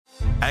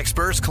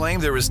Experts claim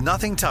there is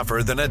nothing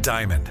tougher than a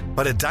diamond.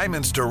 But at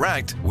Diamonds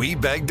Direct, we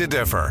beg to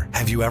differ.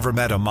 Have you ever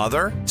met a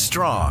mother?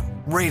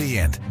 Strong,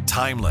 radiant,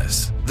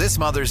 timeless. This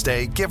Mother's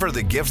Day, give her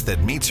the gift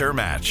that meets her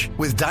match.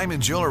 With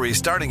diamond jewelry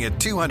starting at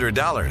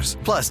 $200.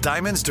 Plus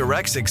Diamonds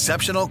Direct's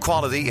exceptional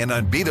quality and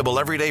unbeatable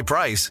everyday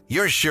price,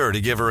 you're sure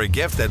to give her a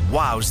gift that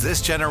wows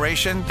this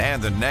generation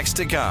and the next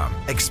to come.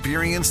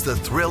 Experience the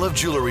thrill of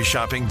jewelry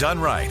shopping done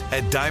right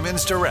at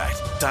Diamonds Direct.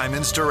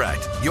 Diamonds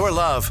Direct. Your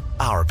love,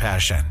 our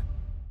passion.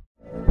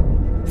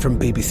 From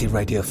BBC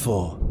Radio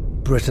 4,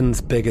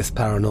 Britain's biggest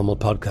paranormal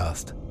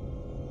podcast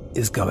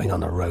is going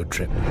on a road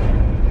trip.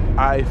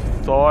 I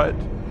thought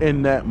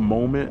in that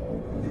moment,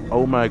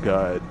 oh my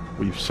God,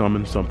 we've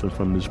summoned something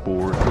from this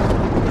board.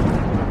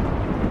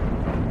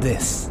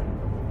 This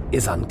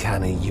is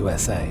Uncanny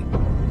USA.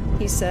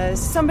 He says,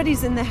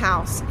 somebody's in the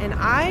house, and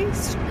I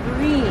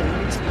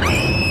screamed.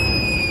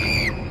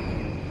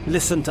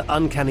 Listen to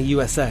Uncanny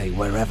USA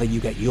wherever you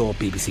get your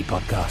BBC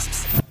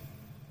podcasts,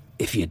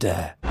 if you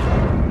dare.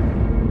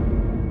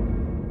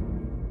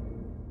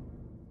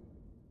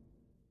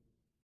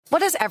 What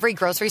does every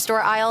grocery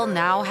store aisle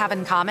now have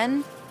in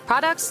common?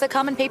 Products that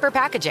come in paper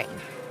packaging.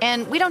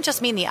 And we don't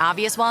just mean the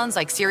obvious ones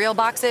like cereal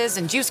boxes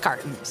and juice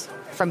cartons.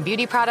 From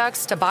beauty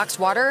products to boxed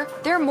water,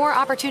 there are more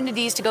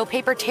opportunities to go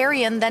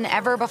papertarian than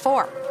ever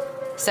before.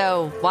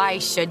 So why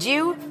should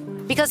you?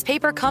 Because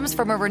paper comes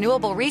from a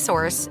renewable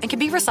resource and can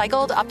be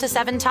recycled up to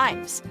 7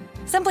 times.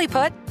 Simply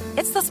put,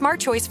 it's the smart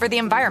choice for the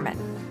environment.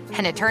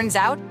 And it turns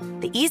out,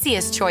 the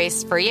easiest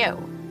choice for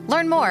you.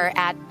 Learn more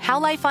at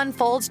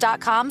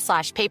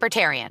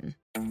howlifeunfolds.com/papertarian.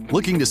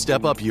 Looking to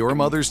step up your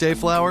Mother's Day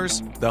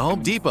flowers? The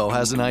Home Depot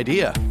has an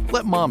idea.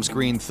 Let Mom's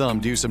green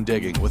thumb do some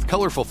digging with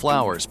colorful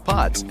flowers,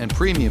 pots, and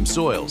premium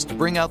soils to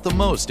bring out the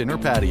most in her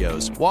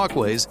patios,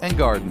 walkways, and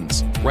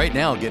gardens. Right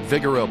now, get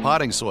Vigoro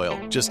potting soil,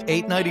 just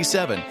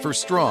 $8.97 for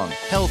strong,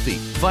 healthy,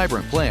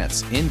 vibrant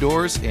plants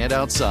indoors and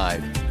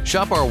outside.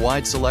 Shop our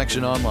wide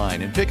selection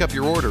online and pick up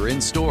your order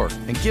in-store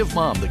and give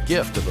Mom the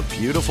gift of a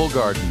beautiful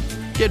garden.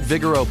 Get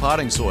Vigoro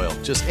potting soil,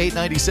 just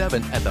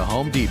 $8.97 at the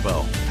Home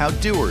Depot. How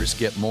doers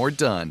get more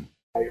done.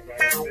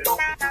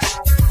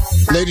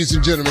 Ladies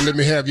and gentlemen, let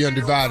me have your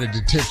undivided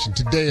attention.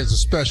 Today is a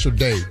special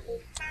day.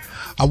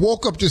 I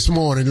woke up this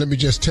morning, let me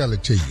just tell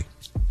it to you,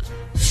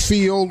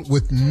 filled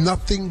with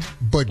nothing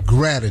but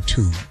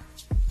gratitude.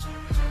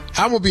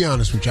 I'm going to be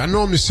honest with you. I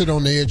normally sit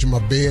on the edge of my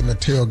bed and I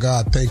tell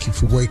God, thank you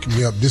for waking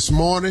me up. This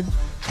morning,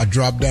 I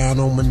dropped down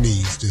on my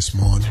knees this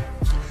morning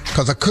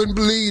because I couldn't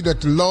believe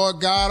that the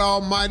Lord God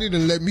Almighty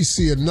done let me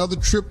see another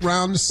trip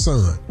around the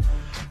sun.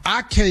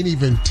 I can't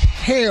even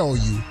tell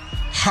you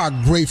how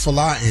grateful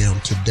I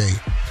am today.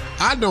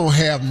 I don't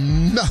have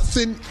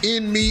nothing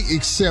in me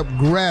except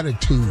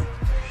gratitude.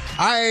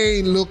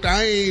 I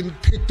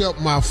ain't picked up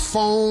my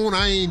phone.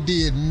 I ain't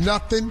did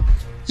nothing.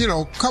 You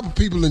know, a couple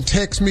people done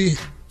text me,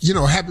 you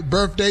know, happy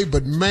birthday,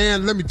 but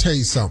man, let me tell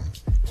you something.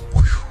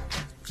 Whew.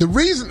 The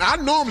reason I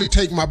normally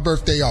take my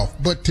birthday off,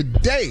 but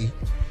today,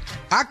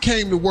 I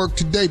came to work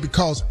today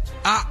because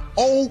I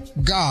owe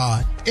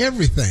God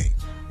everything.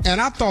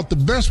 And I thought the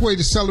best way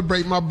to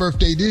celebrate my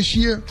birthday this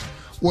year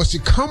was to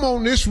come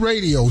on this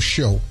radio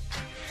show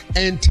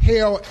and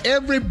tell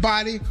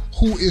everybody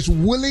who is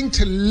willing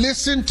to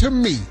listen to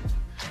me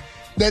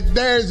that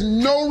there's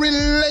no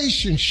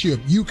relationship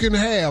you can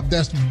have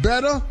that's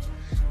better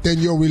than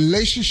your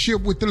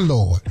relationship with the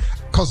Lord.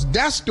 Because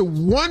that's the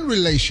one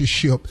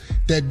relationship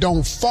that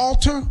don't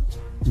falter,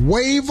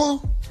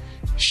 waver,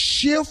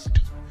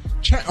 shift,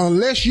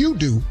 unless you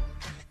do.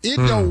 It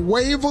don't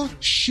waver,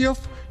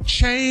 shift,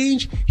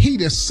 change. He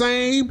the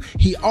same.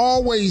 He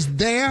always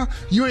there.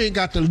 You ain't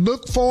got to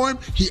look for him.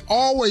 He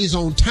always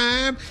on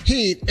time.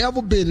 He ain't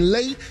ever been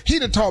late. He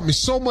done taught me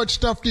so much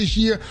stuff this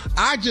year.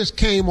 I just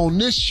came on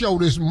this show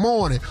this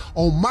morning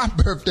on my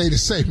birthday to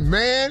say,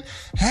 man,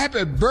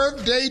 happy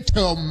birthday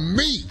to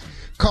me.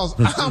 Because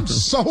I'm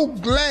so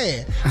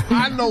glad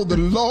I know the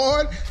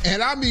Lord,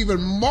 and I'm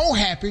even more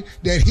happy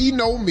that he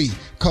know me.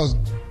 Because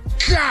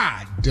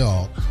God,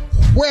 dog,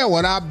 where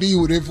would I be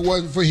if it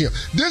wasn't for him?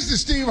 This is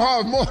Steve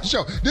Harvey Morning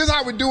Show. This is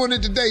how we're doing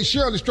it today.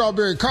 Shirley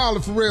Strawberry,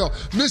 Carla Farrell,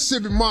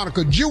 Mississippi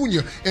Monica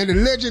Jr., and the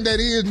legend that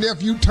is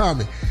Nephew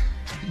Tommy.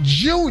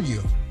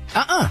 Junior.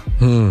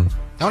 Don't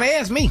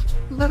ask me.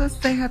 Let us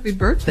say happy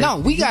birthday. No,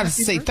 we got to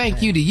say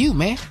thank you to you,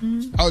 man.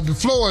 Oh, the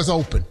floor is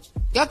open.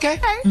 Okay.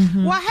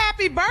 Mm-hmm. Well,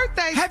 happy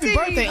birthday, happy Steve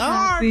birthday,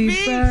 Harvey.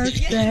 Happy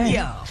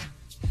birthday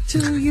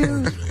to you.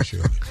 Don't do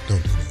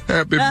that.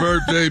 Happy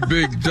birthday,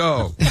 big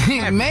dog.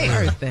 Man.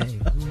 Birthday.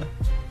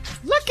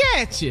 Look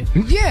at you.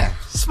 Yeah,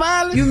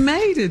 smiling. You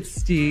made it,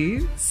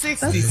 Steve.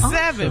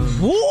 67.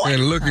 Awesome. Boy.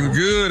 And looking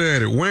good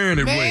at it, wearing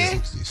it well.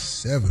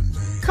 67,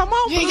 man. Come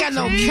on, You ain't got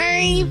no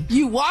cane.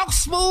 You walk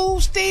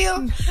smooth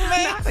still.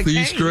 Man.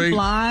 See straight.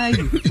 Fly.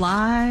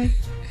 Fly.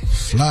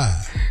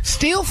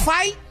 Still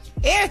fight.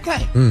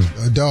 Everything.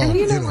 A dog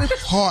you know in a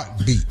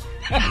heartbeat.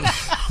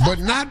 But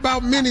not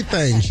about many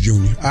things,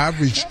 Junior. I've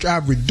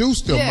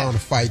reduced the amount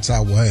of fights I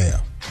will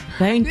have.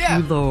 Thank you,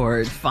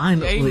 Lord.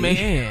 Finally.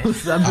 Amen.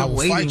 I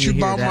will fight you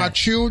about my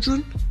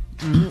children.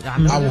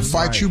 I will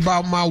fight you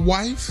about my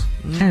wife.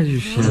 As you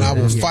should. And I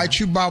will fight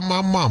you about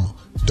my mama.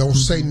 Don't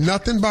say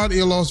nothing about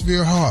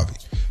Eloisville Harvey.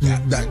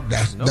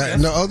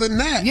 No, other than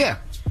that, Yeah.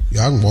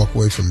 I can walk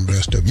away from the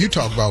rest of it. You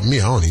talk about me,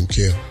 I don't even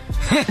care.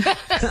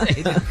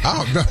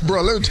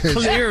 Bro, let me tell you.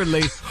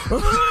 Clearly.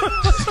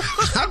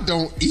 I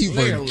don't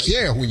even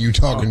care when you're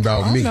talking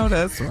about me. No,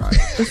 that's right.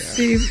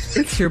 Steve,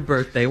 it's your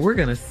birthday. We're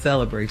going to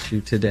celebrate you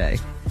today.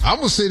 I'm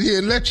going to sit here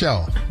and let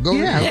y'all go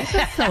ahead.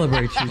 Let's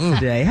celebrate you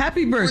today.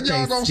 Happy birthday, When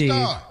y'all gonna Steve.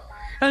 start?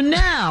 And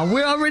now,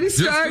 we're already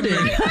started.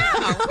 Okay,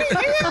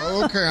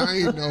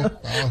 I ain't know.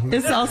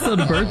 It's also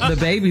the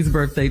baby's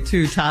birthday,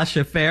 too.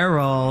 Tasha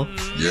Farrell.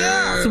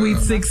 Yeah. Sweet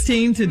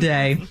 16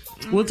 today.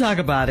 We'll talk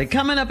about it.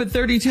 Coming up at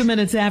 32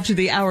 minutes after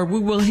the hour, we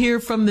will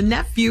hear from the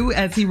nephew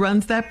as he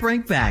runs that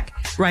prank back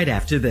right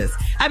after this.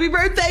 Happy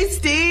birthday,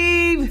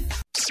 Steve!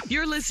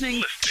 You're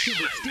listening to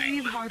the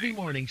Steve Harvey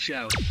Morning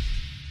Show.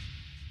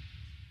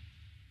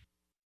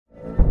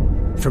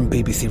 From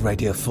BBC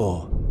Radio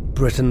 4,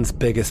 Britain's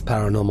biggest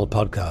paranormal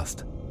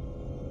podcast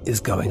is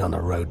going on a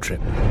road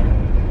trip.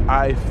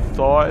 I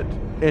thought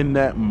in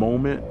that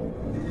moment,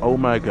 oh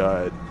my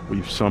God,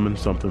 we've summoned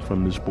something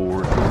from this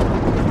board.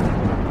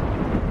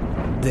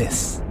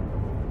 This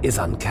is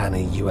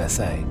Uncanny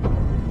USA.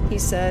 He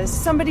says,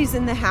 somebody's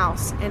in the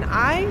house, and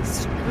I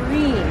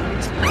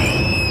screamed.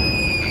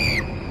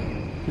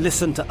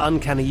 Listen to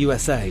Uncanny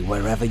USA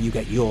wherever you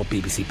get your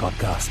BBC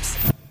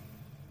podcasts,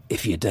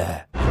 if you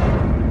dare.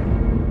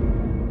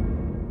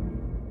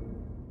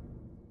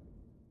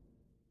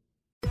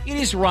 It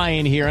is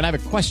Ryan here, and I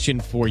have a question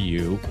for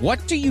you.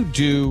 What do you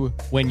do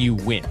when you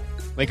win?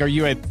 Like, are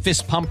you a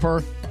fist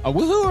pumper, a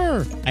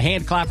woohooer, a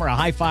hand clapper, a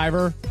high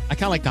fiver? I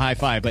kind of like the high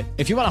five, but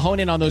if you want to hone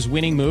in on those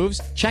winning moves,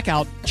 check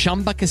out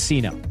Chumba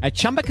Casino. At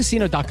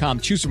ChumbaCasino.com,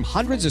 choose from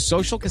hundreds of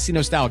social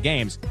casino-style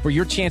games for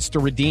your chance to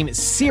redeem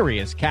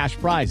serious cash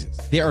prizes.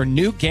 There are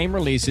new game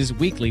releases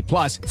weekly,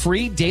 plus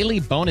free daily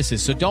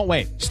bonuses. So don't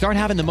wait. Start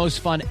having the most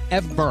fun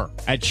ever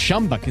at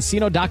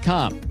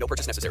ChumbaCasino.com. No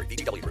purchase necessary.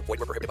 VGW. Void where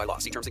prohibited by law.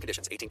 See terms and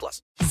conditions.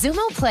 18+.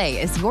 Xumo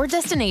Play is your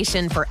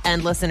destination for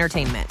endless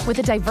entertainment. With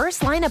a diverse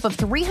lineup of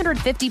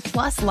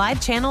 350-plus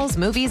live channels,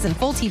 movies, and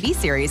full TV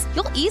series,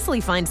 you'll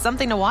easily find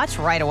something to watch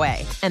right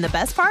away. And the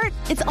best part?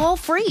 It's all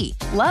free.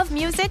 Love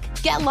music?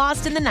 Get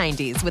lost in the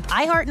 90s with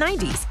iHeart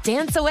 90s.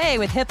 Dance away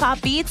with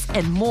hip-hop beats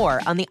and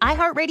more on the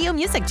iHeartRadio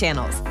music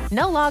channels.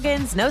 No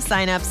logins, no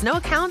signups, no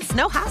accounts,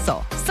 no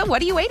hassle. So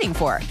what are you waiting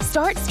for?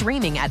 Start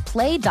streaming at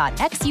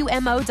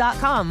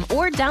play.xumo.com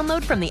or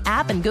download from the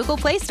app and Google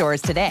Play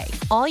stores today.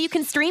 All you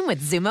can stream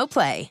with Xumo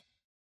Play.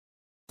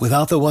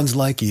 Without the ones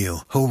like you,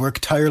 who work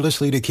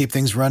tirelessly to keep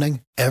things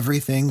running,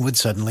 everything would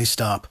suddenly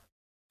stop.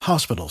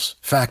 Hospitals,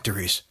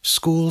 factories,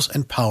 schools,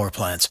 and power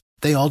plants,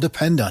 they all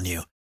depend on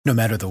you. No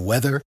matter the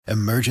weather,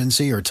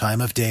 emergency, or time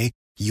of day,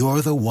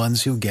 you're the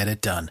ones who get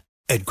it done.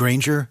 At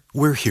Grainger,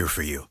 we're here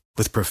for you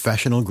with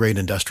professional-grade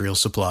industrial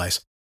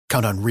supplies.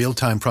 Count on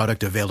real-time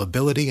product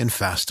availability and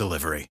fast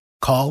delivery.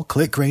 Call,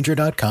 click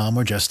Grainger.com,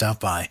 or just stop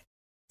by.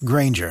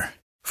 Grainger,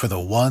 for the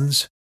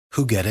ones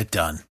who get it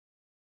done.